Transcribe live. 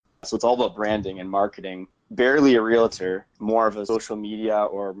So it's all about branding and marketing. Barely a realtor, more of a social media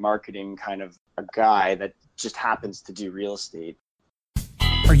or marketing kind of a guy that just happens to do real estate.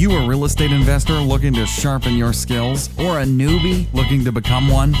 Are you a real estate investor looking to sharpen your skills or a newbie looking to become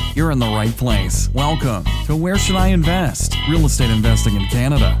one? You're in the right place. Welcome to Where Should I Invest? Real Estate Investing in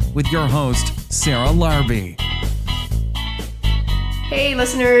Canada with your host, Sarah Larby. Hey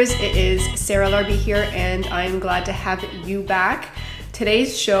listeners, it is Sarah Larby here and I'm glad to have you back.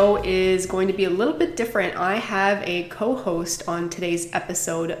 Today's show is going to be a little bit different. I have a co-host on today's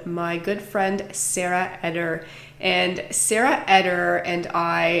episode, my good friend Sarah Eder. And Sarah Eder and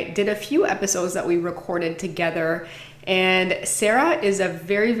I did a few episodes that we recorded together. And Sarah is a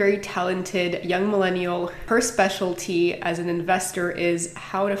very, very talented young millennial. Her specialty as an investor is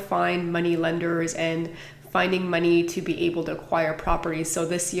how to find money lenders and finding money to be able to acquire properties. So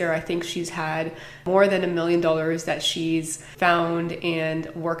this year, I think she's had more than $1 million that she's found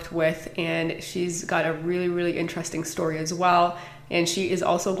and worked with. And she's got a really, really interesting story as well. And she is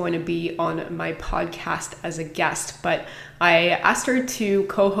also going to be on my podcast as a guest. But I asked her to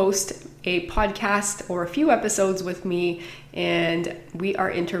co-host a podcast or a few episodes with me, and we are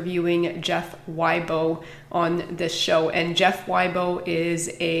interviewing Jeff Wybo on this show. And Jeff Wybo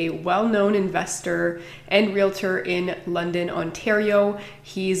is a well-known investor and realtor in London, Ontario.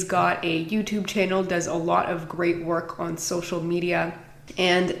 He's got a YouTube channel, does a lot of great work on social media,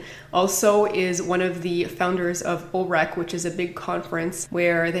 and also is one of the founders of OREC, which is a big conference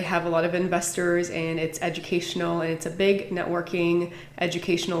where they have a lot of investors, and it's educational, and it's a big networking,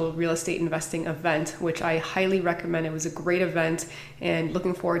 educational real estate investing event, which I highly recommend. It was a great event, and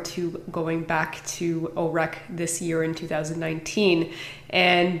looking forward to going back to OREC this year in 2019.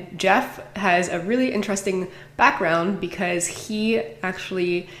 And Jeff has a really interesting background because he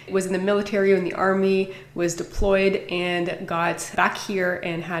actually was in the military, in the army, was deployed, and got back here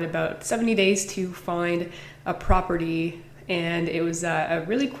and had about 70 days to find a property. And it was a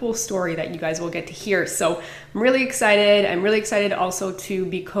really cool story that you guys will get to hear. So I'm really excited. I'm really excited also to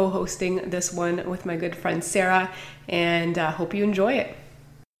be co-hosting this one with my good friend Sarah, and hope you enjoy it.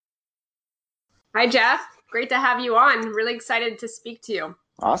 Hi, Jeff. Great to have you on. Really excited to speak to you.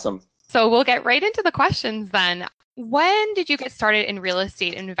 Awesome. So we'll get right into the questions then. When did you get started in real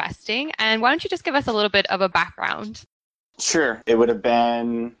estate investing? And why don't you just give us a little bit of a background? Sure. It would have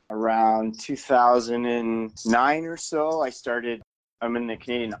been around 2009 or so. I'm in the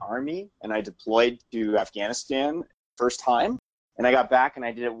Canadian Army, and I deployed to Afghanistan first time. And I got back and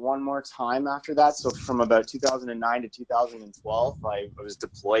I did it one more time after that. So from about 2009 to 2012, I was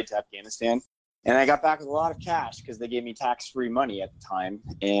deployed to Afghanistan. And I got back with a lot of cash because they gave me tax-free money at the time.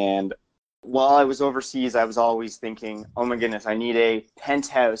 And while I was overseas, I was always thinking, oh my goodness, I need a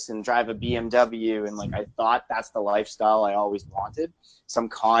penthouse and drive a BMW. And I thought that's the lifestyle I always wanted, some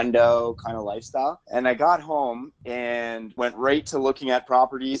condo kind of lifestyle. And I got home and went right to looking at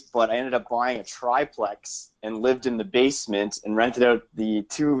properties, but I ended up buying a triplex and lived in the basement and rented out the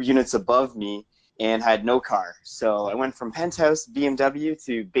 2 units above me and had no car. So I went from penthouse, BMW,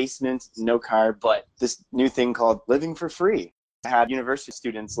 to basement, no car, but this new thing called living for free. I had university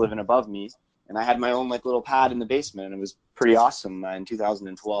students living above me, and I had my own little pad in the basement, and it was pretty awesome in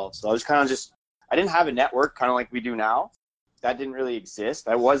 2012. So I was I didn't have a network kind of like we do now. That didn't really exist.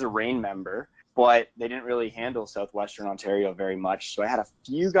 I was a RAIN member, but they didn't really handle Southwestern Ontario very much. So I had a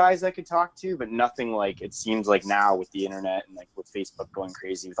few guys I could talk to, but nothing like it seems like now with the internet and with Facebook going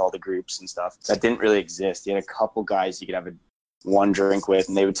crazy with all the groups and stuff. That didn't really exist. You had a couple guys you could have one drink with,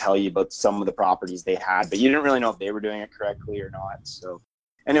 and they would tell you about some of the properties they had, but you didn't really know if they were doing it correctly or not. So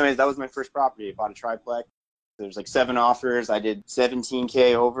anyways, that was my first property. I bought a triplex. There's 7 offers. I did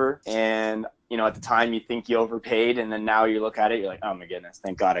 $17K over, and at the time you think you overpaid, and then now you look at it, you're like, oh my goodness,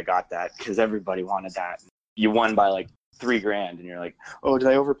 thank God I got that, because everybody wanted that. You won by $3,000, and you're like, oh, did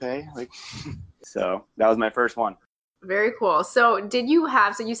I overpay? So that was my first one. Very cool. So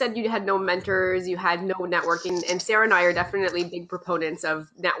you said you had no mentors, you had no networking, and Sarah and I are definitely big proponents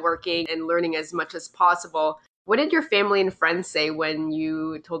of networking and learning as much as possible. What did your family and friends say when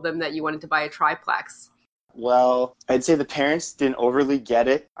you told them that you wanted to buy a triplex? Well, I'd say the parents didn't overly get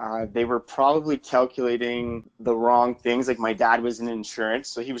it. They were probably calculating the wrong things. My dad was in insurance,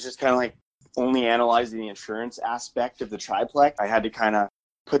 so he was just kind of only analyzing the insurance aspect of the triplex. I had to kind of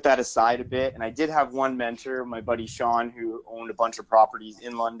put that aside a bit. And I did have one mentor, my buddy Sean, who owned a bunch of properties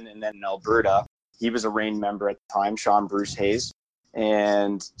in London and then in Alberta. He was a RAIN member at the time, Sean Bruce Hayes.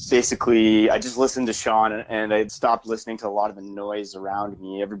 And basically, I just listened to Sean, and I stopped listening to a lot of the noise around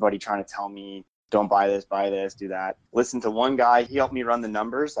me, everybody trying to tell me, don't buy this, do that. Listen to one guy. He helped me run the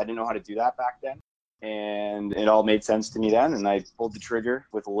numbers. I didn't know how to do that back then. and it all made sense to me then. And I pulled the trigger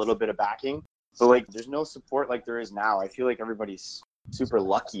with a little bit of backing. So like, there's no support like there is now. I feel like everybody's super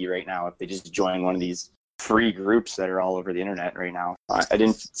lucky right now if they just join one of these free groups that are all over the internet right now. I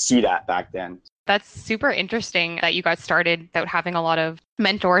didn't see that back then. That's super interesting that you got started without having a lot of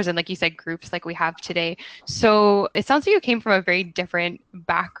mentors and, like you said, groups like we have today. So it sounds like you came from a very different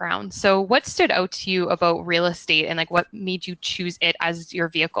background. So what stood out to you about real estate and like what made you choose it as your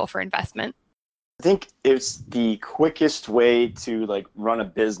vehicle for investment? I think it's the quickest way to like run a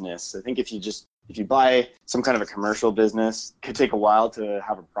business. I think if you buy some kind of a commercial business, it could take a while to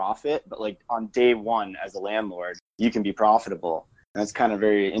have a profit, but like on day one as a landlord, you can be profitable. And that's kind of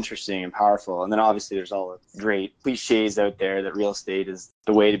very interesting and powerful. And then obviously there's all the great cliches out there that real estate is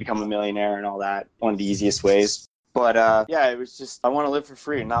the way to become a millionaire and all that, one of the easiest ways. But yeah, it was just, I want to live for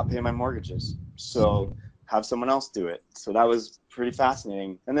free and not pay my mortgages. So have someone else do it. So that was pretty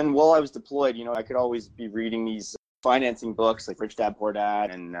fascinating. And then while I was deployed, I could always be reading these financing books like Rich Dad Poor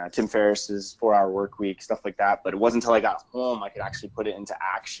Dad and Tim Ferriss's 4-Hour Work Week, stuff like that. But it wasn't until I got home I could actually put it into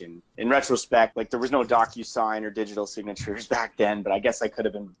action. In retrospect, like there was no DocuSign or digital signatures back then, but I guess I could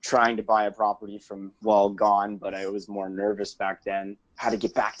have been trying to buy a property from well gone, but I was more nervous back then how to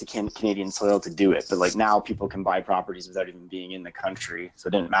get back to Canadian soil to do it. But like now people can buy properties without even being in the country. So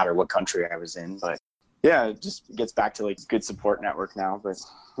it didn't matter what country I was in. But yeah, it just gets back to like good support network now. But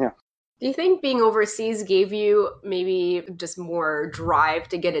yeah. Do you think being overseas gave you maybe just more drive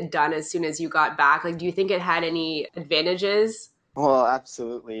to get it done as soon as you got back? Like, do you think it had any advantages? Well,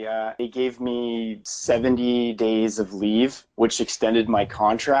 absolutely. It gave me 70 days of leave, which extended my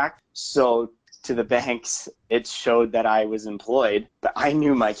contract. So to the banks, it showed that I was employed, but I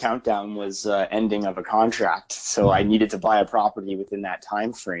knew my countdown was ending of a contract. So I needed to buy a property within that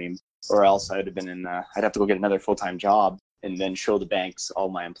time frame, or else I would have been I'd have to go get another full-time job and then show the banks all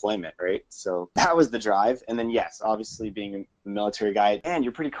my employment, right? So that was the drive. And then, yes, obviously being a military guy, man,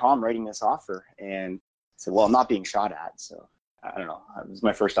 you're pretty calm writing this offer. And I said, well, I'm not being shot at. So I don't know. It was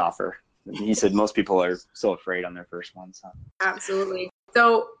my first offer. And he said most people are so afraid on their first one. So. Absolutely.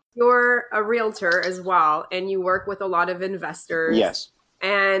 So you're a realtor as well, and you work with a lot of investors. Yes.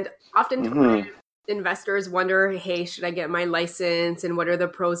 And oftentimes investors wonder, hey, should I get my license? And what are the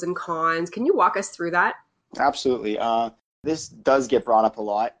pros and cons? Can you walk us through that? Absolutely. This does get brought up a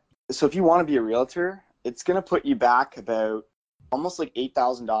lot. So if you want to be a realtor, it's going to put you back about almost like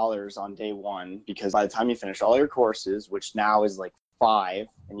 $8,000 on day one, because by the time you finish all your courses, which now is like 5,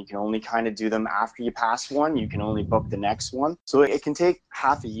 and you can only kind of do them after you pass one, you can only book the next one. So it can take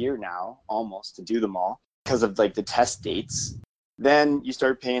half a year now almost to do them all because of like the test dates. Then you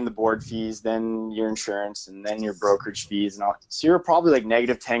start paying the board fees, then your insurance, and then your brokerage fees and all. So you're probably like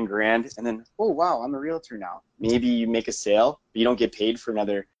negative 10 grand. And then, oh, wow, I'm a realtor now. Maybe you make a sale, but you don't get paid for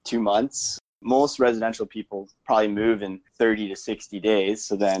another 2 months. Most residential people probably move in 30 to 60 days.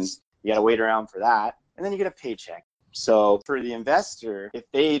 So then you got to wait around for that. And then you get a paycheck. So for the investor, if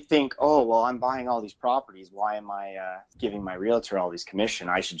they think, oh, well, I'm buying all these properties, why am I giving my realtor all these commission?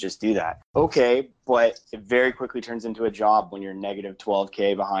 I should just do that. Okay, but it very quickly turns into a job when you're negative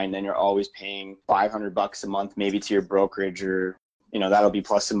 12K behind. Then you're always paying $500 a month, maybe to your brokerage, or that'll be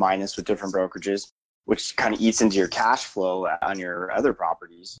plus and minus with different brokerages, which kind of eats into your cash flow on your other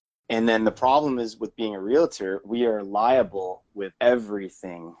properties. And then the problem is with being a realtor, we are liable with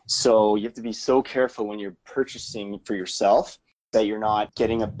everything. So you have to be so careful when you're purchasing for yourself that you're not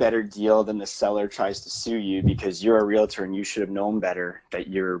getting a better deal than the seller tries to sue you, because you're a realtor and you should have known better that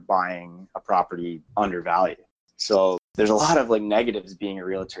you're buying a property undervalued. So there's a lot of like negatives being a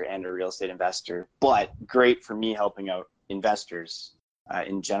realtor and a real estate investor, but great for me helping out investors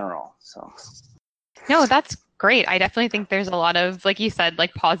in general. So. No, that's great. I definitely think there's a lot of, like you said,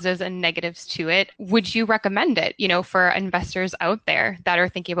 like positives and negatives to it. Would you recommend it, for investors out there that are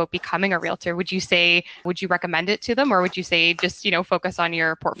thinking about becoming a realtor? Would you recommend it to them, or would you say just, focus on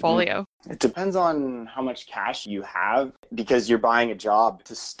your portfolio? It depends on how much cash you have, because you're buying a job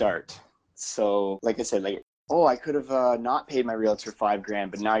to start. So like I said, oh, I could have not paid my realtor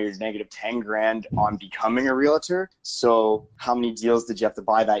 $5,000, but now you're negative 10 grand on becoming a realtor. So how many deals did you have to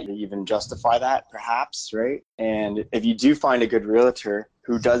buy that you even justify that, perhaps, right? And if you do find a good realtor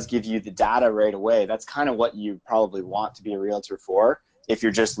who does give you the data right away, that's kind of what you probably want to be a realtor for. If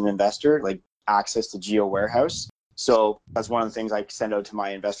you're just an investor, like access to Geo Warehouse. So that's one of the things I send out to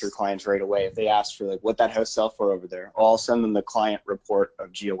my investor clients right away. If they ask for what that house sell for over there, I'll send them the client report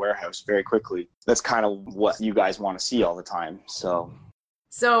of Geo Warehouse very quickly. That's kind of what you guys want to see all the time. So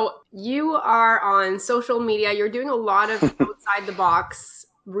you are on social media. You're doing a lot of outside the box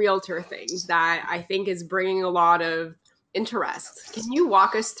realtor things that I think is bringing a lot of interest. Can you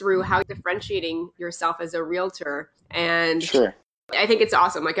walk us through how you're differentiating yourself as a realtor? And Sure. I think it's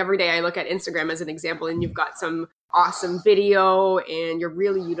awesome. Like every day I look at Instagram as an example, and you've got some awesome video and you're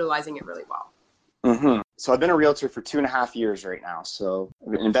really utilizing it really well. So I've been a realtor for 2.5 years right now. So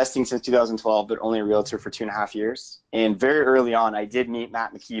I've been investing since 2012, but only a realtor for 2.5 years. And very early on, I did meet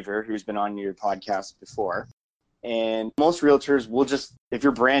Matt McKeever, who's been on your podcast before. And most realtors will just, if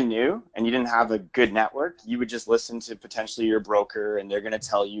you're brand new and you didn't have a good network, you would just listen to potentially your broker, and they're going to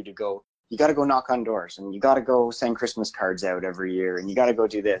tell you to go, you got to go knock on doors, and you got to go send Christmas cards out every year, and you got to go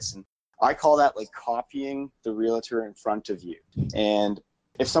do this. And I call that like copying the realtor in front of you. And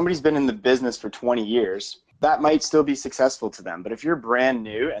if somebody's been in the business for 20 years, that might still be successful to them. But if you're brand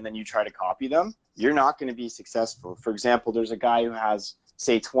new and then you try to copy them, you're not going to be successful. For example, there's a guy who has,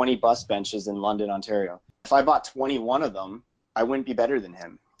 say, 20 bus benches in London, Ontario. If I bought 21 of them, I wouldn't be better than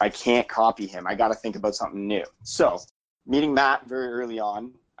him. I can't copy him. I got to think about something new. So meeting Matt very early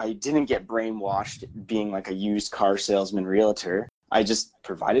on, I didn't get brainwashed being like a used car salesman realtor. I just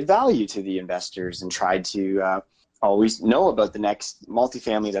provided value to the investors and tried to always know about the next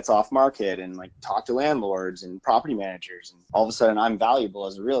multifamily that's off market and like talk to landlords and property managers. And all of a sudden I'm valuable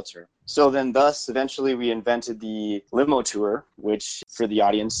as a realtor. So then thus eventually we invented the limo tour, which for the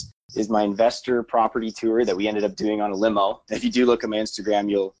audience is my investor property tour that we ended up doing on a limo. If you do look at my Instagram,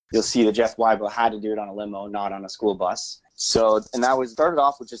 you'll see that Jeff Wybo had to do it on a limo, not on a school bus. So, and that was started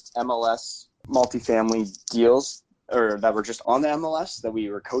off with just MLS multifamily deals, or that were just on the MLS that we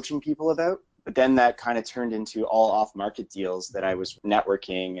were coaching people about. But then that kind of turned into all off-market deals that I was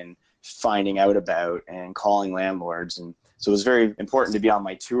networking and finding out about and calling landlords. And so it was very important to be on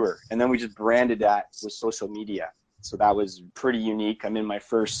my tour. And then we just branded that with social media. So that was pretty unique. I'm in my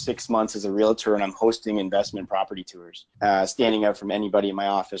first 6 months as a realtor, and I'm hosting investment property tours, standing out from anybody in my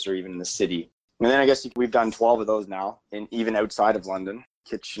office or even in the city. And then I guess we've done 12 of those now, and even outside of London,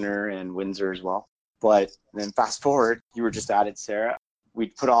 Kitchener and Windsor as well. But then fast forward, you were just at it, Sarah. We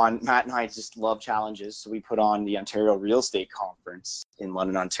put on, Matt and I just love challenges, so we put on the Ontario Real Estate Conference in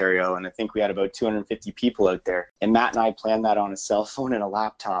London, Ontario, and I think we had about 250 people out there. And Matt and I planned that on a cell phone and a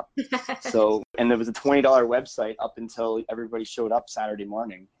laptop. So, and there was a $20 website up until everybody showed up Saturday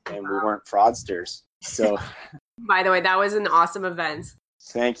morning, and we weren't fraudsters. So, by the way, that was an awesome event.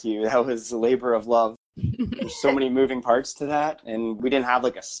 Thank you. That was a labor of love. There's so many moving parts to that, and we didn't have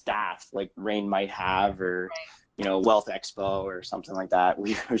like a staff like Rain might have, or Wealth Expo or something like that.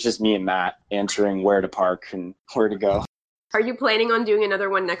 It was just me and Matt answering where to park and where to go. Are you planning on doing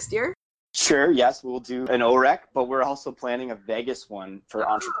another one next year? Sure, yes, we'll do an OREC, but we're also planning a Vegas one for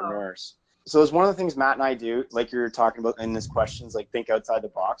entrepreneurs. So it's one of the things Matt and I do, like you're talking about in this questions, like think outside the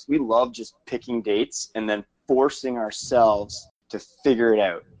box. We love just picking dates and then forcing ourselves to figure it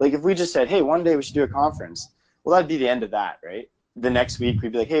out. Like if we just said, hey, one day we should do a conference, well, that'd be the end of that, right? The next week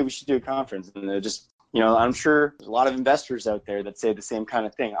we'd be like, hey, we should do a conference. And they'll just, I'm sure there's a lot of investors out there that say the same kind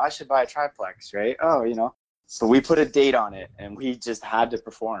of thing. I should buy a triplex, right? So we put a date on it and we just had to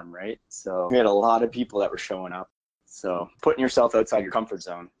perform, right? So we had a lot of people that were showing up. So putting yourself outside your comfort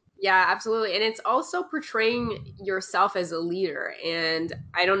zone. Yeah, absolutely. And it's also portraying yourself as a leader. And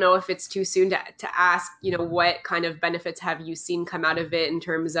I don't know if it's too soon to ask, what kind of benefits have you seen come out of it in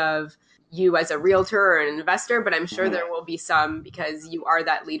terms of you as a realtor or an investor, but I'm sure there will be some because you are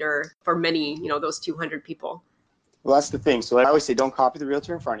that leader for many, those 200 people. Well, that's the thing. So I always say, don't copy the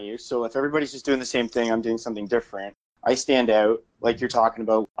realtor in front of you. So if everybody's just doing the same thing, I'm doing something different. I stand out like you're talking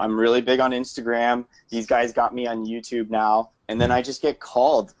about. I'm really big on Instagram. These guys got me on YouTube now. And then I just get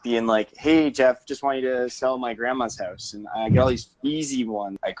called being like, hey, Jeff, just want you to sell my grandma's house. And I get all these easy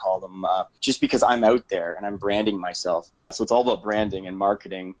ones, I call them, just because I'm out there and I'm branding myself. So it's all about branding and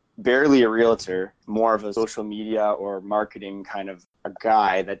marketing. Barely a realtor, more of a social media or marketing kind of a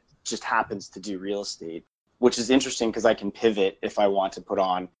guy that just happens to do real estate, which is interesting because I can pivot if I want to put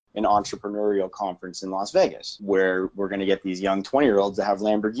on an entrepreneurial conference in Las Vegas where we're going to get these young 20-year-olds that have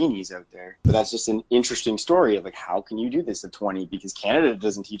Lamborghinis out there. But that's just an interesting story of like, how can you do this at 20? Because Canada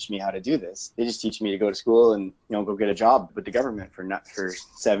doesn't teach me how to do this. They just teach me to go to school and, go get a job with the government for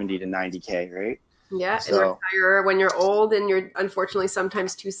 70 to 90K, right? Yeah, so, and retire when you're old and you're unfortunately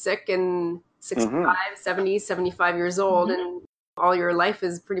sometimes too sick and 65, 70, 75 years old and all your life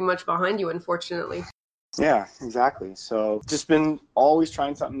is pretty much behind you, unfortunately. Yeah, exactly. So just been always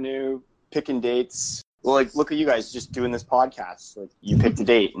trying something new, picking dates. Well, like, look at you guys just doing this podcast. Like, you picked a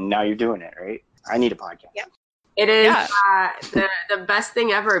date and now you're doing it, right? I need a podcast. Yeah. It is the best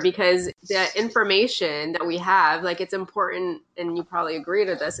thing ever because the information that we have, like it's important, and you probably agree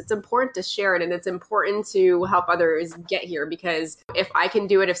to this, it's important to share it and it's important to help others get here because if I can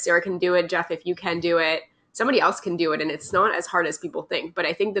do it, if Sarah can do it, Jeff, if you can do it, somebody else can do it, and it's not as hard as people think. But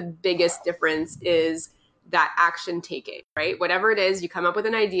I think the biggest difference is that action taking, right? Whatever it is, you come up with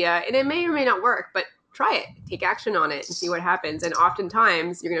an idea, and it may or may not work, but try it, take action on it and see what happens. And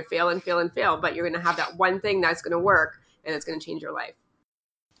oftentimes you're going to fail and fail and fail, but you're going to have that one thing that's going to work, and it's going to change your life.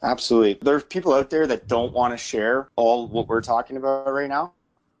 Absolutely. There's people out there that don't want to share all what we're talking about right now.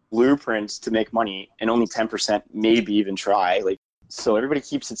 Blueprints to make money, and only 10% maybe even try. Like, so everybody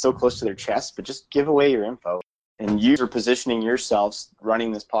keeps it so close to their chest, but just give away your info. And you are positioning yourselves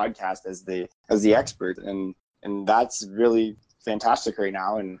running this podcast as the expert, and that's really fantastic right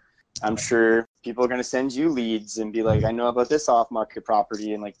now. And I'm sure people are going to send you leads and be like, I know about this off-market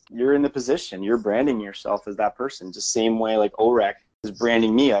property, and like, you're in the position, you're branding yourself as that person, just same way like OREC is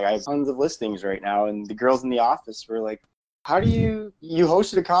branding me. Like, I have tons of listings right now, and the girls in the office were like, how do you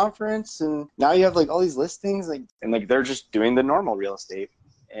hosted a conference and now you have like all these listings, like, and like they're just doing the normal real estate.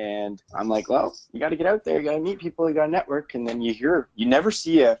 And I'm like, well, you got to get out there, you got to meet people, you got to network. And then you never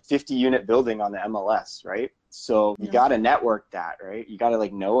see a 50-unit building on the MLS, right? So you got to network that, right? You got to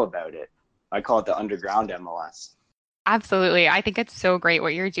like know about it. I call it the underground MLS. Absolutely. I think it's so great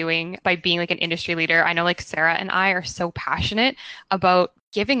what you're doing by being like an industry leader. I know like Sarah and I are so passionate about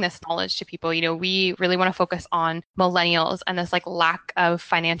giving this knowledge to people. You know, we really want to focus on millennials and this like lack of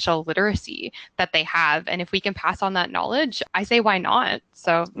financial literacy that they have. And if we can pass on that knowledge, I say, why not?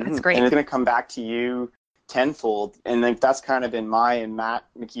 So that's great. And it's going to come back to you tenfold. And like, that's kind of been my and Matt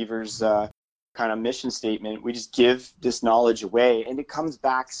McKeever's kind of mission statement. We just give this knowledge away and it comes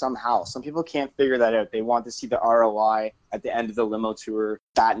back somehow. Some people can't figure that out. They want to see the ROI at the end of the limo tour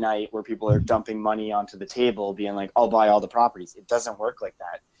that night where people are dumping money onto the table being like, I'll buy all the properties. It doesn't work like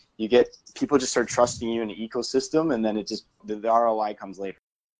that. You get people just start trusting you in the ecosystem, and then it just the ROI comes later.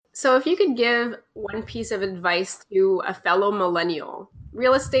 So if you could give one piece of advice to a fellow millennial,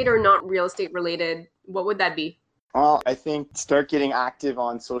 real estate or not real estate related, what would that be? Well, I think start getting active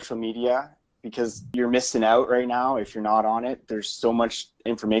on social media, because you're missing out right now if you're not on it. There's so much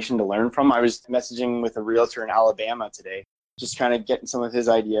information to learn from. I was messaging with a realtor in Alabama today, just kind of getting some of his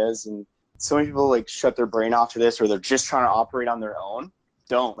ideas. And so many people like shut their brain off to this, or they're just trying to operate on their own.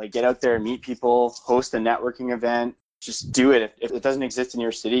 Don't like get out there, meet people, host a networking event. Just do it. If it doesn't exist in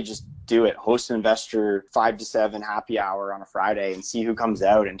your city, just do it. Host an investor 5 to 7 happy hour on a Friday and see who comes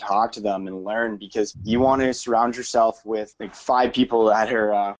out and talk to them and learn, because you want to surround yourself with like 5 people that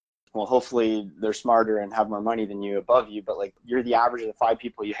are well, hopefully they're smarter and have more money than you above you, but like you're the average of the 5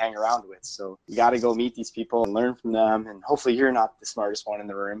 people you hang around with. So you got to go meet these people and learn from them. And hopefully you're not the smartest one in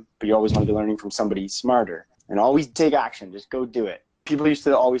the room, but you always want to be learning from somebody smarter. And always take action. Just go do it. People used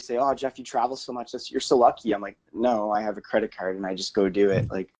to always say, oh, Jeff, you travel so much. You're so lucky. I'm like, no, I have a credit card and I just go do it.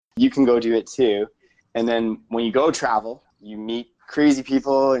 Like, you can go do it too. And then when you go travel, you meet crazy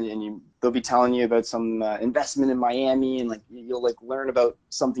people, and they'll be telling you about some investment in Miami, and like you'll like learn about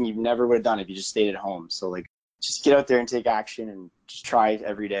something you never would have done if you just stayed at home. So like, just get out there and take action and just try it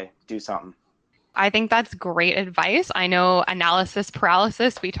every day. Do something. I think that's great advice. I know analysis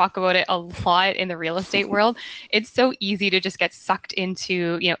paralysis, we talk about it a lot in the real estate world. It's so easy to just get sucked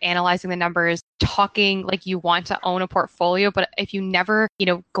into, analyzing the numbers, talking like you want to own a portfolio. But if you never,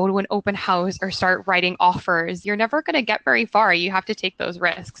 go to an open house or start writing offers, you're never going to get very far. You have to take those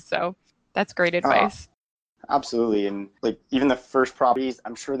risks. So that's great advice. Absolutely. And like even the first properties,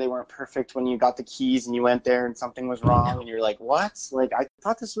 I'm sure they weren't perfect when you got the keys and you went there and something was wrong and you're like, what? Like, I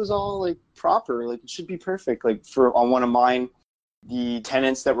thought this was all like proper. Like, it should be perfect. Like on one of mine, the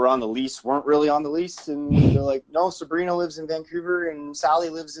tenants that were on the lease weren't really on the lease. And they're like, no, Sabrina lives in Vancouver and Sally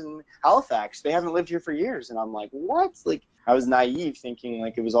lives in Halifax. They haven't lived here for years. And I'm like, what? Like, I was naive thinking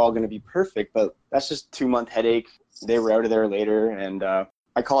like it was all going to be perfect, but that's just 2-month headache. They were out of there later. And,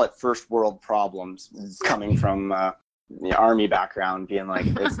 I call it first world problems, coming from the Army background, being like,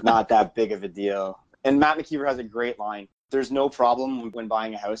 it's not that big of a deal. And Matt McKeever has a great line. There's no problem when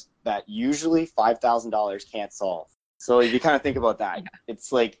buying a house that usually $5,000 can't solve. So if you kind of think about that,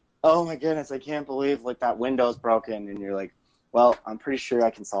 it's like, oh my goodness, I can't believe like that window's broken. And you're like, well, I'm pretty sure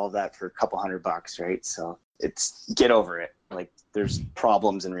I can solve that for a couple $100, right? So get over it. Like, there's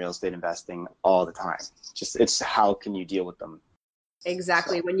problems in real estate investing all the time. It's how can you deal with them?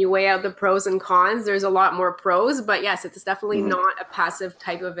 Exactly. When you weigh out the pros and cons, there's a lot more pros, but yes, it's definitely not a passive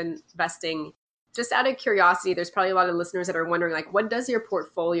type of investing. Just out of curiosity, there's probably a lot of listeners that are wondering, like, what does your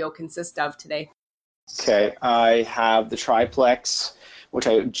portfolio consist of today? Okay. I have the triplex, which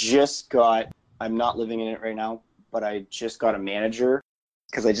I just got. I'm not living in it right now, but I just got a manager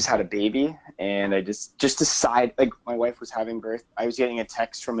because I just had a baby, and I just decided, like, my wife was having birth. I was getting a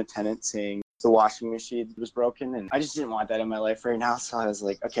text from a tenant saying, The washing machine was broken, and I just didn't want that in my life right now. So I was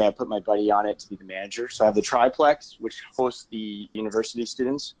like, okay, I put my buddy on it to be the manager. So I have the triplex, which hosts the university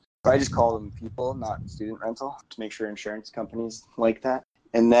students. I just call them people, not student rental, to make sure insurance companies like that.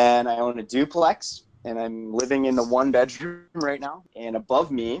 And then I own a duplex, and I'm living in the 1 bedroom right now. And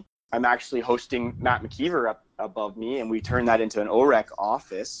above me, I'm actually hosting Matt McKeever up above me, and we turned that into an OREC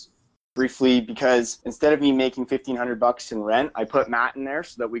office briefly because instead of me making $1,500 in rent, I put Matt in there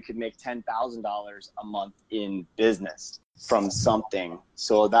so that we could make $10,000 a month in business from something.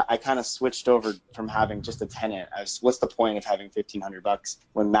 So that I kind of switched over from having just a tenant. What's the point of having $1,500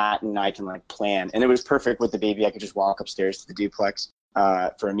 when Matt and I can like plan? And it was perfect with the baby. I could just walk upstairs to the duplex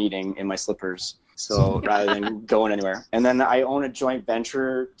for a meeting in my slippers. So rather than going anywhere. And then I own a joint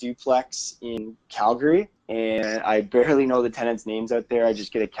venture duplex in Calgary, and I barely know the tenants' names out there. I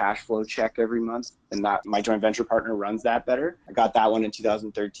just get a cash flow check every month, and that my joint venture partner runs that better. I got that one in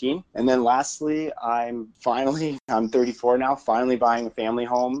 2013. And then lastly, I'm 34 now, finally buying a family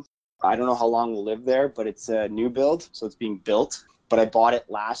home. I don't know how long we'll live there, but it's a new build, so it's being built. But I bought it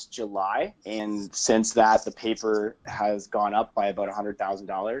last July, and since that, the paper has gone up by about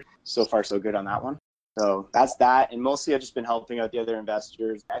 $100,000. So far, so good on that one. So that's that. And mostly I've just been helping out the other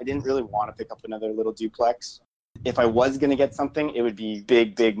investors. I didn't really want to pick up another little duplex. If I was going to get something, it would be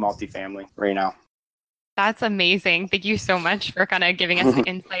big multifamily right now. That's amazing. Thank you so much for kind of giving us the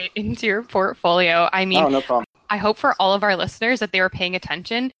insight into your portfolio. I mean, oh, no problem. I hope for all of our listeners that they were paying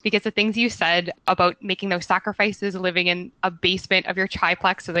attention, because the things you said about making those sacrifices, living in a basement of your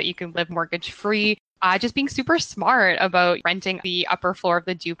triplex so that you can live mortgage free, just being super smart about renting the upper floor of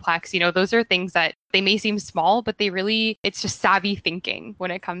the duplex, those are things that they may seem small, but it's just savvy thinking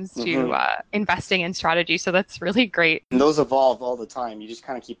when it comes to investing in strategy. So that's really great. And those evolve all the time. You just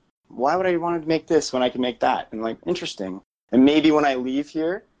kind of keep, why would I want to make this when I can make that? And like, interesting. And maybe when I leave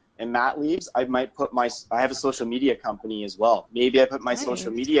here, and Matt leaves, I might I have a social media company as well. Maybe I put my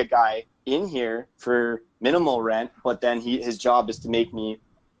social media guy in here for minimal rent, but then his job is to make me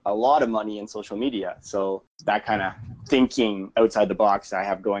a lot of money in social media. So that kind of thinking outside the box I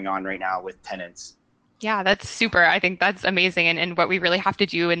have going on right now with tenants. Yeah, that's super. I think that's amazing. And what we really have to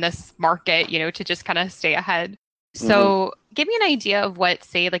do in this market, to just kind of stay ahead. So give me an idea of what,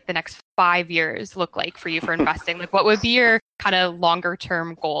 say, like the next 5 years look like for you for investing. Like what would be your kind of longer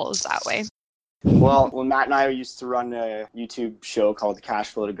term goals that way? Well, when Matt and I used to run a YouTube show called the Cash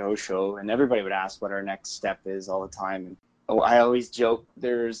Flow to Go Show, and everybody would ask what our next step is all the time. And I always joke,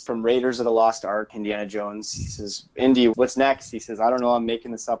 there's from Raiders of the Lost Ark, Indiana Jones. He says, Indy, what's next? He says, I don't know. I'm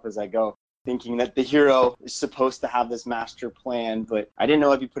making this up as I go. Thinking that the hero is supposed to have this master plan, but I didn't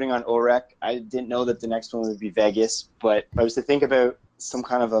know I'd be putting on OREC. I didn't know that the next one would be Vegas. But if I was to think about some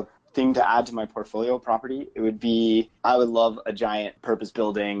kind of a thing to add to my portfolio property, it would be, I would love a giant purpose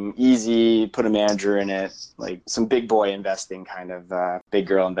building, easy, put a manager in it, like some big boy investing kind of, big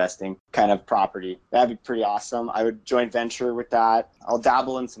girl investing kind of property. That'd be pretty awesome. I would joint venture with that. I'll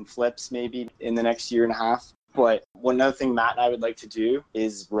dabble in some flips maybe in the next year and a half. But one other thing Matt and I would like to do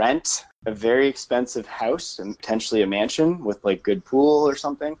is rent a very expensive house and potentially a mansion with like good pool or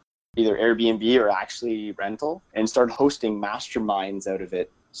something, either Airbnb or actually rental, and start hosting masterminds out of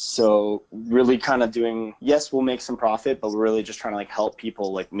it. So really kind of doing, yes, we'll make some profit, but we're really just trying to like help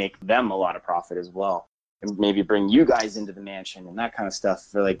people like make them a lot of profit as well. And maybe bring you guys into the mansion and that kind of stuff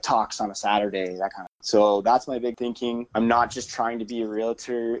for like talks on a Saturday, that kind of. So that's my big thinking. I'm not just trying to be a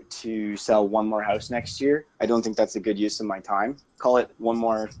realtor to sell one more house next year. I don't think that's a good use of my time. Call it one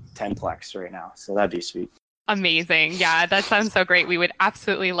more 10plex right now. So that'd be sweet. Amazing. Yeah, that sounds so great. We would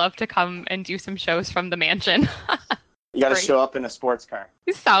absolutely love to come and do some shows from the mansion. You got to show up in a sports car.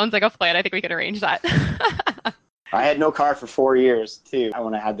 It sounds like a plan. I think we could arrange that. I had no car for 4 years too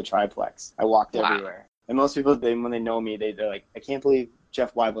when I had the triplex. I walked everywhere. And most people, when they know me, they're like, I can't believe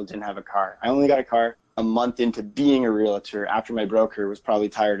Jeff Wybo didn't have a car. I only got a car a month into being a realtor after my broker was probably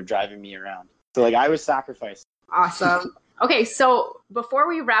tired of driving me around. So like I was sacrificed. Awesome. Okay, so before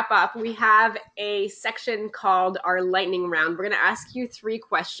we wrap up, we have a section called our lightning round. We're going to ask you 3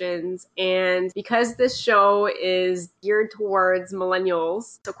 questions. And because this show is geared towards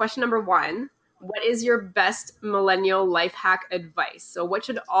millennials, so question number 1. What is your best millennial life hack advice? So what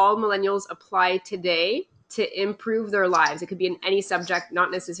should all millennials apply today to improve their lives? It could be in any subject, not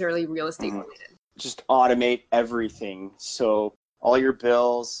necessarily real estate related. Just automate everything. So all your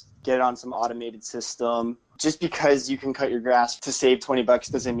bills, get it on some automated system. Just because you can cut your grass to save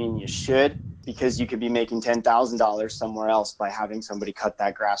 $20 doesn't mean you should, because you could be making $10,000 somewhere else by having somebody cut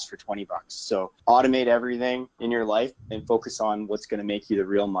that grass for $20. So automate everything in your life and focus on what's going to make you the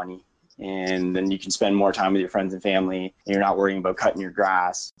real money. And then you can spend more time with your friends and family. And you're not worrying about cutting your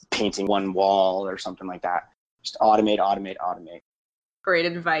grass, painting one wall or something like that. Just automate, automate, automate. Great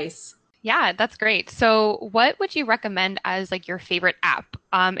advice. Yeah, that's great. So what would you recommend as like your favorite app?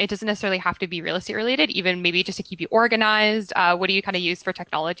 It doesn't necessarily have to be real estate related, even maybe just to keep you organized. What do you kind of use for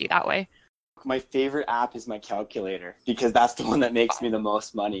technology that way? My favorite app is my calculator because that's the one that makes me the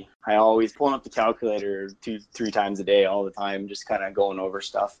most money. I always pulling up the calculator 2-3 times a day all the time, just kind of going over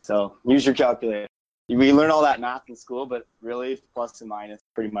stuff. So use your calculator. We learn all that math in school, but really plus and minus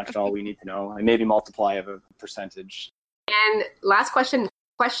pretty much all we need to know. And maybe multiply of a percentage. And last question,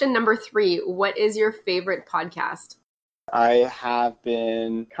 question number 3, what is your favorite podcast? I have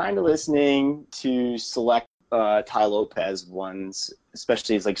been kind of listening to select Ty Lopez ones,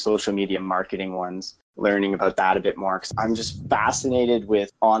 especially his like social media marketing ones, learning about that a bit more. 'Cause I'm just fascinated with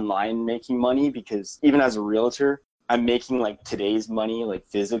online making money because even as a realtor, I'm making like today's money like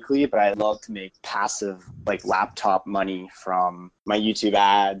physically, but I love to make passive like laptop money from my YouTube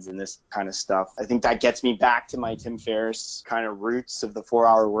ads and this kind of stuff. I think that gets me back to my Tim Ferriss kind of roots of the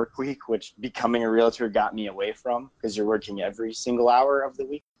 4-hour work week, which becoming a realtor got me away from because you're working every single hour of the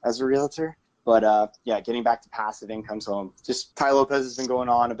week as a realtor. But yeah, getting back to passive income. So just Ty Lopez has been going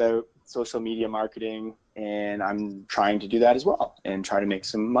on about social media marketing, and I'm trying to do that as well and try to make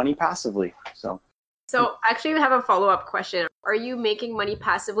some money passively. So actually, I have a follow-up question. Are you making money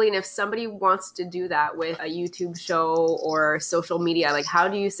passively? And if somebody wants to do that with a YouTube show or social media, like how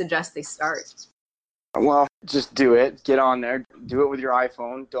do you suggest they start? Well, just do it. Get on there. Do it with your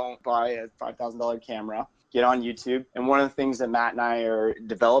iPhone. Don't buy a $5,000 camera. Get on YouTube. And one of the things that Matt and I are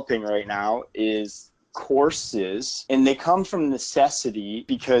developing right now is courses, and they come from necessity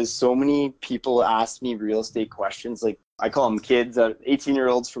because so many people ask me real estate questions. Like I call them kids,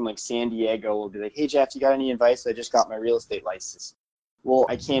 18-year-olds from like San Diego will be like, "Hey Jeff, you got any advice? I just got my real estate license." Well,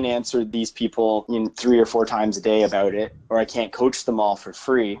 I can't answer these people 3 or 4 times a day about it, or I can't coach them all for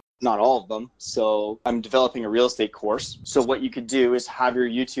free. Not all of them. So I'm developing a real estate course. So what you could do is have your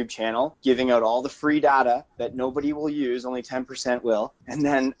YouTube channel giving out all the free data that nobody will use, only 10% will. And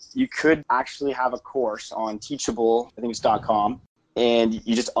then you could actually have a course on Teachable, I think it's .com, and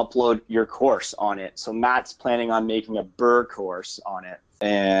you just upload your course on it. So Matt's planning on making a Burr course on it.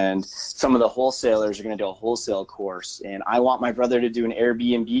 And some of the wholesalers are going to do a wholesale course. And I want my brother to do an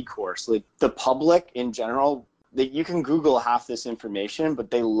Airbnb course. Like the public in general, you can Google half this information, but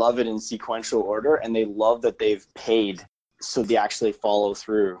they love it in sequential order, and they love that they've paid so they actually follow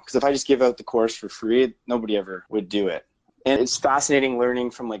through. Because if I just give out the course for free, nobody ever would do it. And it's fascinating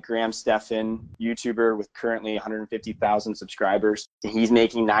learning from like Graham Stephan, YouTuber with currently 150,000 subscribers. And he's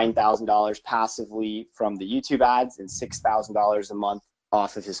making $9,000 passively from the YouTube ads and $6,000 a month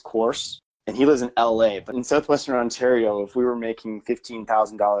off of his course. And he lives in LA, but in Southwestern Ontario, if we were making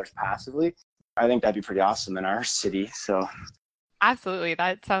 $15,000 passively, I think that'd be pretty awesome in our city. So Absolutely.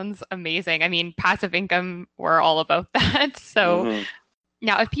 That sounds amazing. I mean, passive income, we're all about that. So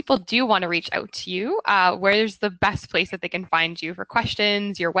now if people do want to reach out to you, where's the best place that they can find you for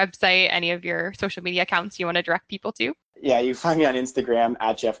questions, your website, any of your social media accounts you want to direct people to? Yeah, you can find me on Instagram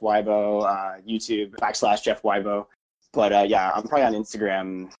at Jeff Wybo, YouTube /Jeff Wybo. But yeah, I'm probably on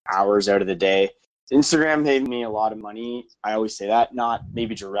Instagram hours out of the day. Instagram made me a lot of money. I always say that, not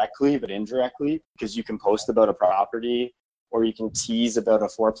maybe directly, but indirectly, because you can post about a property or you can tease about a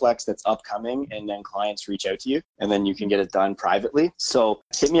fourplex that's upcoming, and then clients reach out to you, and then you can get it done privately. So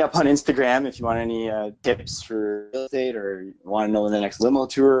hit me up on Instagram if you want any tips for real estate or want to know when the next limo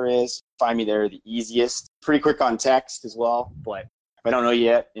tour is. Find me there, the easiest. Pretty quick on text as well, but if I don't know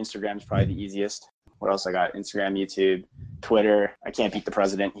yet, Instagram's probably the easiest. What else I got? Instagram, YouTube, Twitter. I can't beat the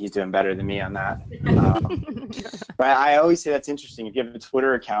president. He's doing better than me on that. But I always say that's interesting. If you have a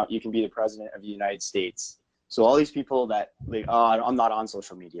Twitter account, you can be the president of the United States. So all these people that like, oh, I'm not on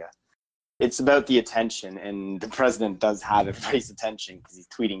social media. It's about the attention, and the president does have everybody's attention because he's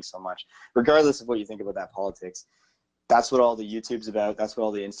tweeting so much. Regardless of what you think about that politics, that's what all the YouTube's about. That's what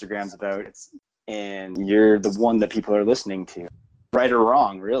all the Instagram's about. And you're the one that people are listening to, right or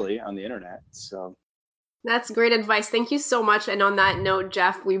wrong, really, on the internet. So. That's great advice. Thank you so much. And on that note,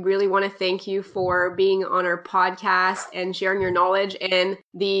 Jeff, we really want to thank you for being on our podcast and sharing your knowledge. And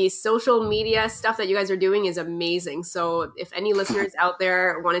the social media stuff that you guys are doing is amazing. So if any listeners out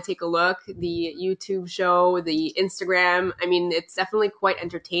there want to take a look, the YouTube show, the Instagram, I mean, it's definitely quite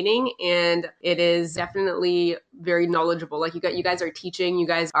entertaining, and it is definitely very knowledgeable. Like you guys are teaching, you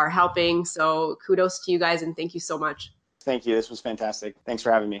guys are helping. So kudos to you guys, and thank you so much. Thank you. This was fantastic. Thanks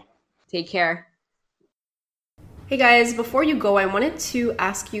for having me. Take care. Hey guys, before you go, I wanted to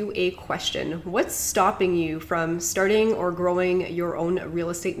ask you a question. What's stopping you from starting or growing your own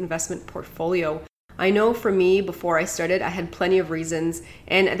real estate investment portfolio? I know for me, before I started, I had plenty of reasons,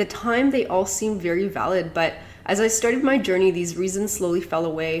 and at the time they all seemed very valid, but as I started my journey, these reasons slowly fell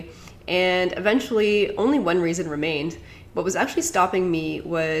away, and eventually only one reason remained. What was actually stopping me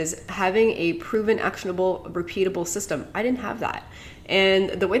was having a proven, actionable, repeatable system. I didn't have that.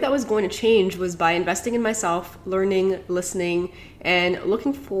 And the way that was going to change was by investing in myself, learning, listening, and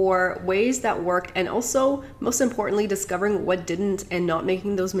looking for ways that worked, and also, most importantly, discovering what didn't and not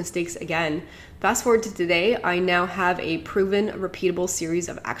making those mistakes again. Fast forward to today, I now have a proven, repeatable series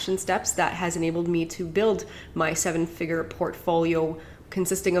of action steps that has enabled me to build my 7-figure portfolio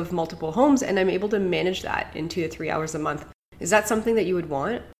consisting of multiple homes, and I'm able to manage that in 2 to 3 hours a month. Is that something that you would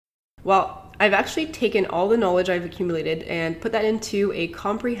want? Well, I've actually taken all the knowledge I've accumulated and put that into a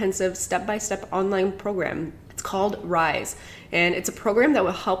comprehensive step-by-step online program. It's called Rise, and it's a program that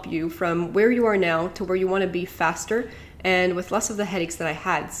will help you from where you are now to where you want to be faster and with less of the headaches that I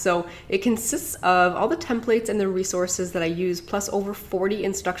had. So it consists of all the templates and the resources that I use, plus over 40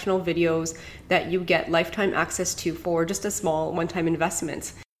 instructional videos that you get lifetime access to for just a small one-time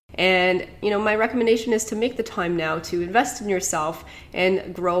investment. And, my recommendation is to make the time now to invest in yourself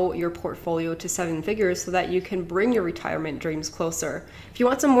and grow your portfolio to 7 figures so that you can bring your retirement dreams closer. If you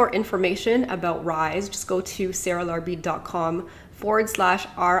want some more information about Rise, just go to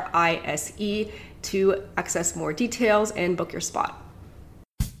sarahlarby.com/RISE to access more details and book your spot.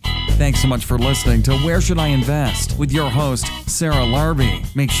 Thanks so much for listening to Where Should I Invest with your host, Sarah Larby.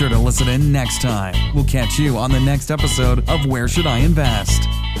 Make sure to listen in next time. We'll catch you on the next episode of Where Should I Invest?